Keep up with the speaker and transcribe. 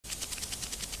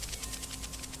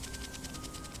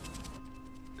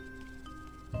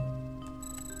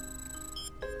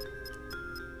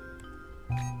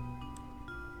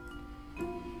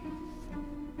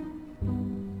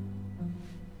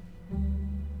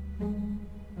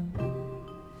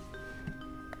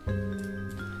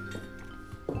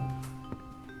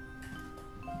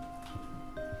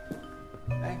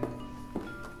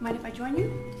join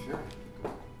you? Sure.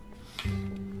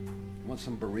 Want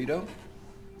some burrito?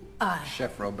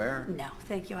 Chef Robert? No,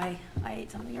 thank you. I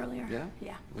ate something earlier. Yeah?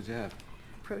 Yeah. What'd you have?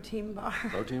 Protein bar.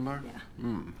 Protein bar? Yeah.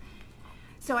 Mm.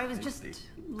 So I was just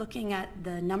looking at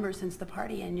the numbers since the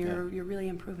party, and you're really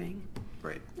improving.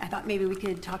 Great. I thought maybe we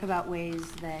could talk about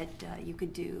ways that you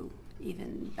could do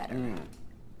even better.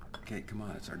 Kate, come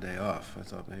on, it's our day off. I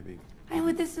thought maybe. I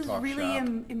know, this is talk really shop.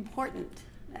 Important.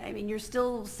 I mean, you're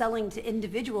still selling to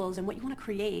individuals, and what you want to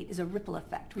create is a ripple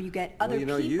effect where you get other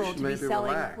people to be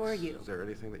selling for you. Is there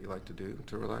anything that you like to do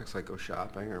to relax, like go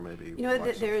shopping or maybe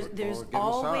there's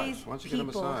always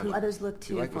people who others look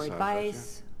to for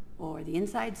advice or the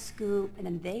inside scoop, and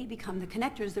then they become the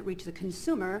connectors that reach the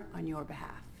consumer on your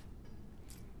behalf.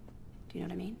 Do you know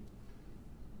what I mean?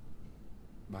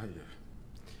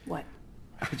 What?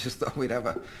 I just thought we'd have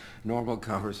a normal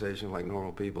conversation like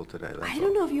normal people today. I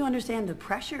don't know if you understand the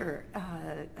pressure.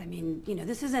 I mean, you know,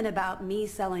 this isn't about me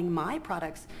selling my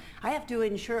products. I have to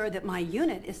ensure that my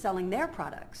unit is selling their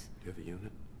products. Do you have a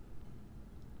unit?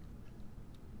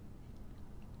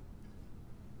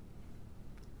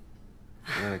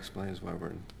 Well, that explains why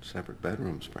we're in separate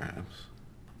bedrooms, perhaps.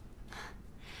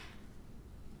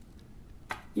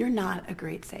 You're not a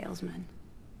great salesman.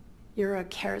 You're a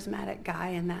charismatic guy,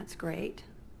 and that's great.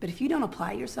 But if you don't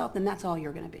apply yourself, then that's all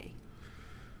you're going to be.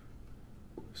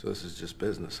 So this is just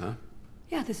business, huh?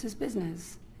 Yeah, this is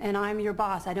business. And I'm your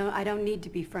boss. I don't need to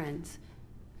be friends.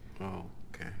 Oh,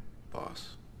 okay.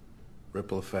 Boss.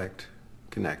 Ripple effect,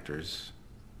 connectors,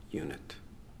 unit.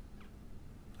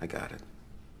 I got it.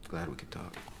 Glad we could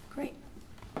talk. Great.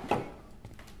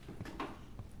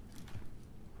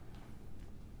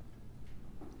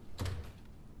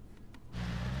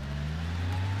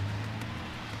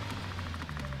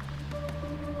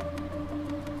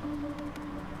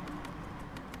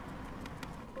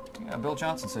 Yeah, Bill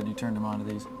Johnson said you turned him on to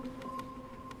these.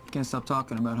 Can't stop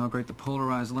talking about how great the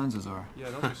polarized lenses are. Yeah,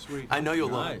 those are sweet. I know you'll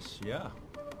love it. Nice, yeah.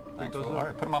 Thanks, Bill. All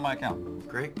right, put them on my account.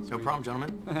 Great. No problem,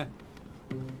 gentlemen. You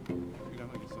know,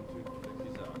 get some too.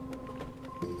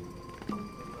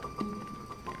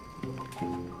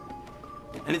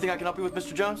 Anything I can help you with,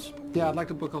 Mr. Jones? Yeah, I'd like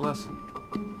to book a lesson.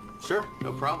 Sure,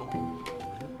 no problem.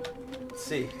 Let's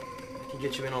see. I can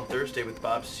get you in on Thursday with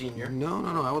Bob Sr. No.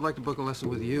 I would like to book a lesson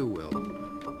with you, Will.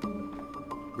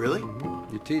 Really?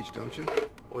 You teach, don't you?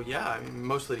 Well, yeah, I mean,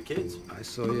 mostly the kids. I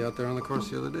saw you out there on the course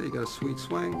the other day. You got a sweet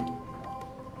swing.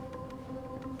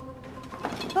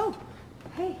 Oh,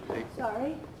 hey.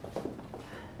 Sorry.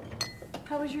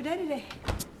 How was your day today?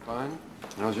 Fine.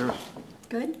 How's yours?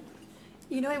 Good.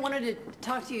 You know, I wanted to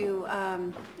talk to you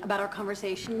about our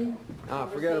conversation. Ah,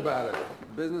 forget about it.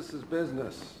 Business is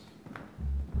business.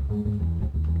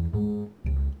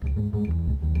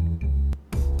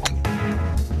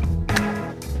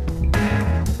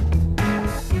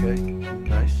 Okay,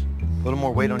 nice. A little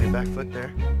more weight on your back foot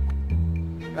there.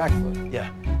 Back foot?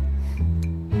 Yeah.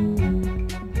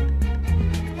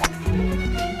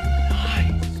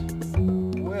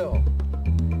 Will,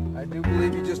 I do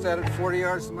believe you just added 40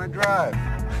 yards to my drive.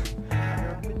 You're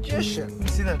a magician.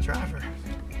 See that driver?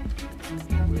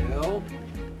 Will,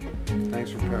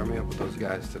 thanks for pairing me up with those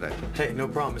guys today. Hey, no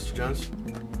problem, Mr. Jones.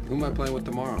 Who am I playing with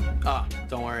tomorrow? Ah,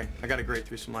 don't worry. I got a great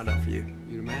threesome lined up for you.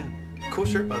 You the man. Cool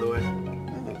shirt, by the way.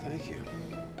 Oh, thank you.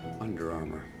 Under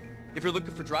Armour. If you're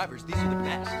looking for drivers, these are the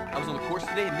best. I was on the course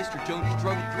today and Mr. Jones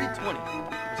drove at 320.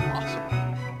 It was awesome.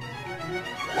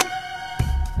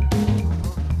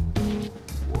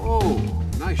 Whoa,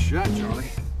 nice shot,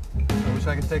 Charlie. I wish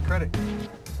I could take credit.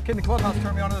 Kid in the clubhouse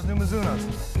turned me on to those new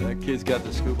Mizunos. That kid's got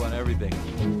the scoop on everything.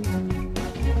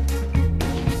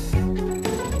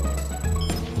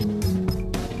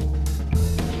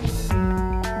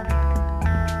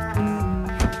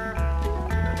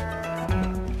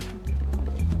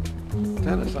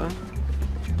 Tennis, huh?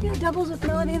 Yeah, doubles with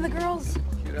Melanie and the girls.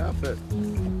 Cute outfit.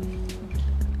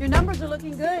 Your numbers are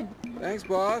looking good. Thanks,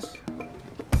 boss.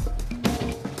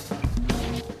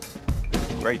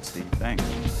 Great, Steve. Thanks.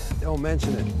 Don't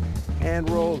mention it.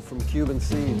 Hand-rolled from Cuban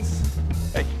seeds.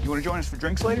 Hey, you want to join us for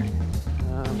drinks later?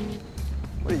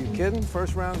 What are you kidding?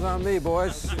 First round's on me,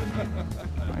 boys.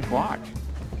 Nice watch.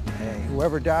 Hey,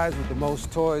 whoever dies with the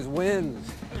most toys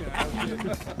wins.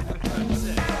 That's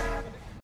it.